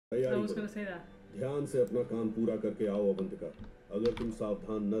I was gonna say that. ध्यान से अपना काम पूरा करके आओ अवंतिका। अगर तुम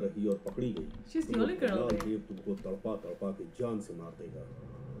सावधान न रही और पकड़ी गई, She's the only girl there. देव तुमको तड़पा तड़पा के जान से मार देगा।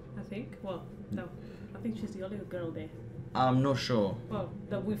 I think. Well, no. I think she's the only girl there. I'm not sure. Well,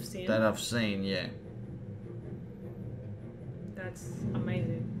 that we've seen. That I've seen, yeah. That's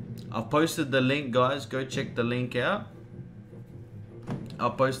amazing. I've posted the link, guys. Go check the link out.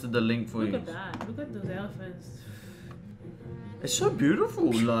 I've posted the link for you. Look at that. Look at those elephants. It's so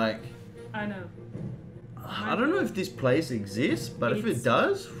beautiful. Like, I know. I don't know if this place exists, but if it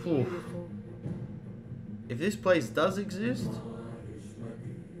does, whew, Beautiful. if this place does exist,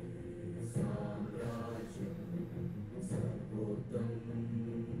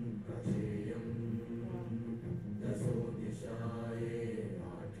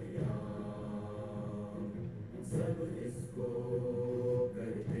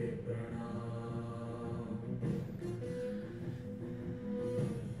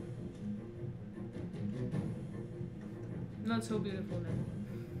 Not so beautiful now.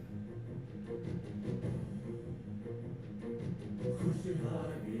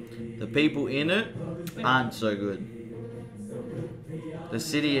 the people in it aren't so good. The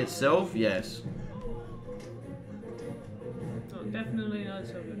city itself, yes. No, definitely not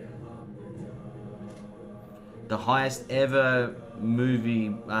so good. The highest ever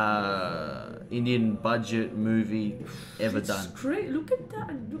movie, Indian budget movie ever It's done. great. Look at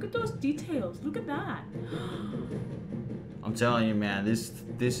that. Look at those details. Look at that. I'm telling you, man,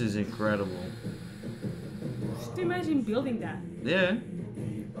 this is incredible. Just imagine building that. Yeah.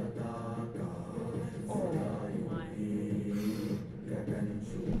 Oh my.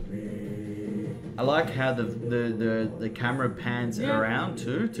 I like how the camera pans Yeah. around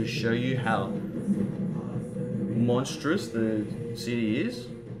too to show you how monstrous the city is.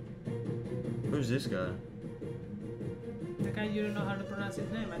 Who's this guy? The guy you don't know how to pronounce his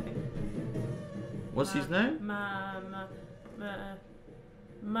name, I think. What's his name?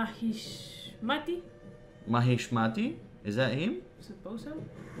 Mahishmati? Mahishmati? Is that him? Suppose so.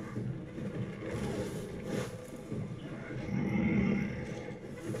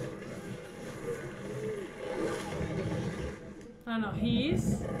 Oh no, he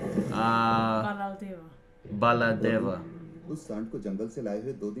is Bhallaladeva. Bhallaladeva. उस सांड को जंगल से लाए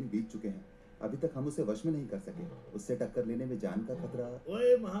हुए 2 दिन बीत चुके हैं। अभी तक हम उसे वश में नहीं कर सके। उससे टक्कर लेने में जान का खतरा।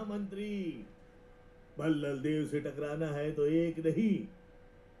 ओए महामंत्री, भल्ललदेव से टकराना है तो एक नहीं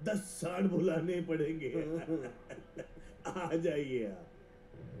 10 सांड बुलाने पड़ेंगे। आ जाइए आप।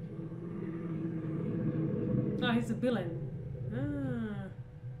 Oh, he's a villain. Ah.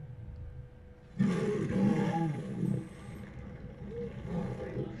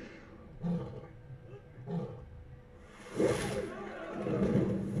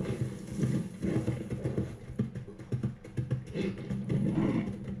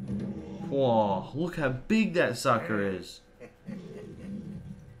 Whoa, look how big that sucker is.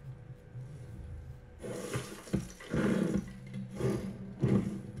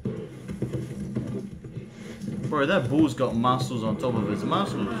 Bro, that bull's got muscles on top of its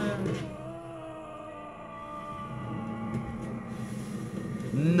muscles.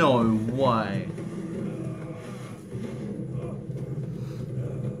 No way.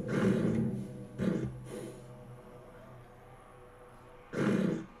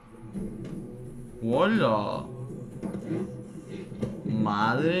 Hola.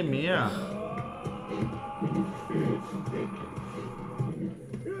 Madre mía.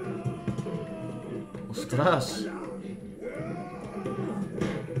 Ostras.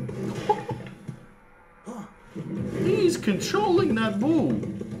 He's controlling that bull.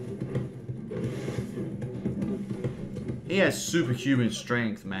 He has superhuman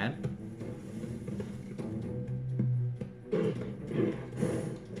strength, man.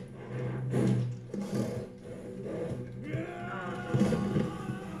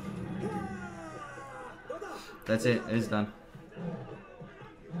 That's it. It's done.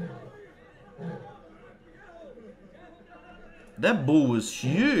 That bull was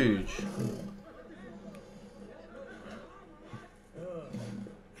huge.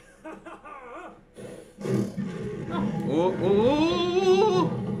 Oh, oh, oh.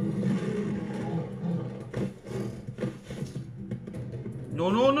 No,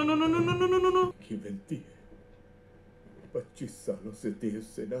 no, no, no, no, no, no, no, no, no. की विनती है। 25 सालों से देव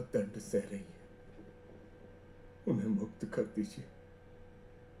सेना दंड सह रही है। उन्हें मुक्त कर दीजिए।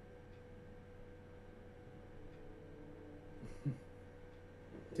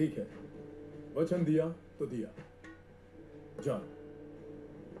 ठीक है, वचन दिया तो दिया। जा,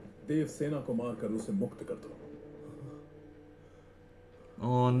 देव सेना को मारकर उसे मुक्त कर दो।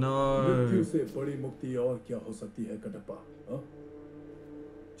 Oh मृत्यु no. से बड़ी मुक्ति और क्या हो सकती है कटप्पा? हाँ?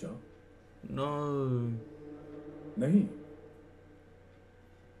 बच्चा। No. नहीं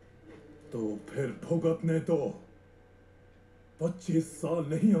तो फिर भुगतने दो। 25 साल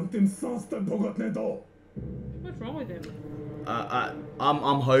नहीं, अंतिम सांस तक भुगतने दो। What's wrong with him?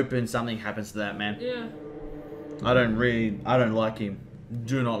 I'm hoping something happens to that man. Yeah. I don't like him.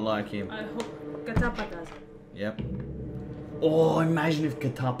 Do not like him. I hope Katapa does. Yep. Oh, imagine if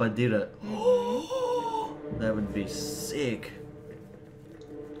Katapa did it. That would be sick.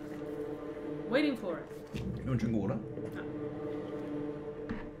 Waiting for it. You want to drink water?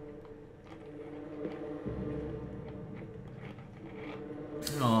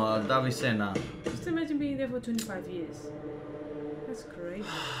 Oh, Davisena. Just imagine being there for 25 years. That's crazy.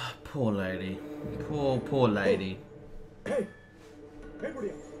 Poor lady. Poor lady. Hey, hey,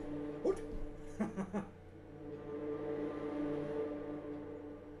 बुढ़िया, उठ।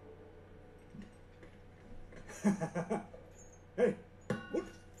 Hey, उठ।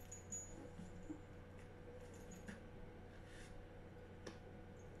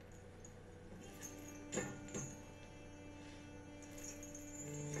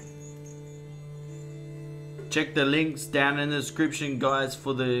 Check the links down in the description, guys,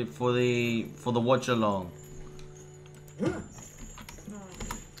 for the watch along.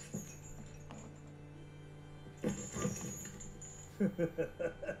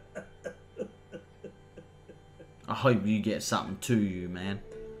 I hope you get something to you, man.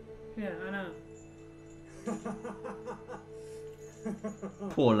 Yeah, I know.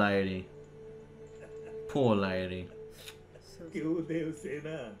 Poor lady. Poor lady. So क्यों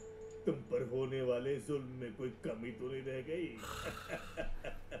देवसेना, तुम पर होने वाले जुल्म में कोई कमी तो नहीं रह गई?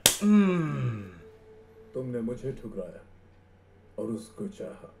 तुमने मुझे ठुकराया और उसको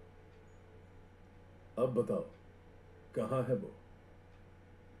चाहा। अब बताओ, कहाँ है वो?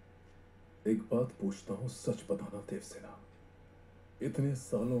 एक बात पूछता हूँ, सच बताना देवसेना। इतने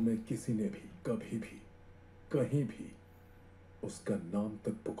सालों में किसी ने भी, कभी भी, कहीं भी उसका नाम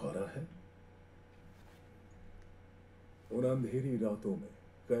तक पुकारा है? उन अंधेरी रातों में,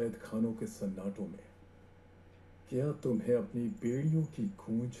 कैद खानों के सन्नाटों में, क्या तुम्हें अपनी बेड़ियों की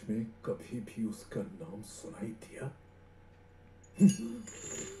गूंज में कभी भी उसका नाम सुनाई दिया?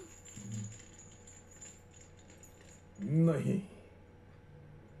 नहीं।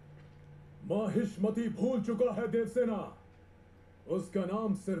 माहिष्मती भूल चुका है देवसेना। उसका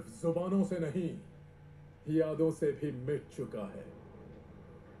नाम सिर्फ जुबानों से नहीं, यादों से भी मिट चुका है।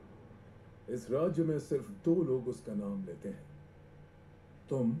 इस राज्य में सिर्फ 2 लोग उसका नाम लेते हैं,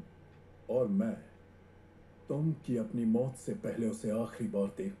 तुम और मैं। तुम की अपनी मौत से पहले उसे आखिरी बार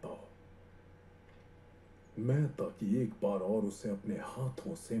देख पाओ, मैं ताकि एक बार और उसे अपने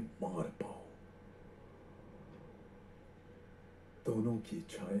हाथों से मार पाऊं। दोनों की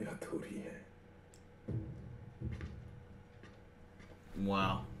इच्छाएं अधूरी हैं।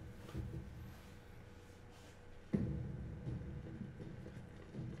 Wow.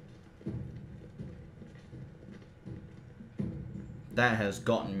 That has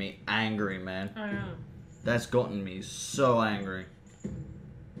gotten me angry, man. I know. That's gotten me so angry.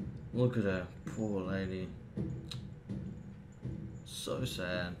 Look at her, poor lady. So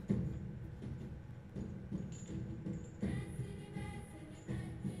sad.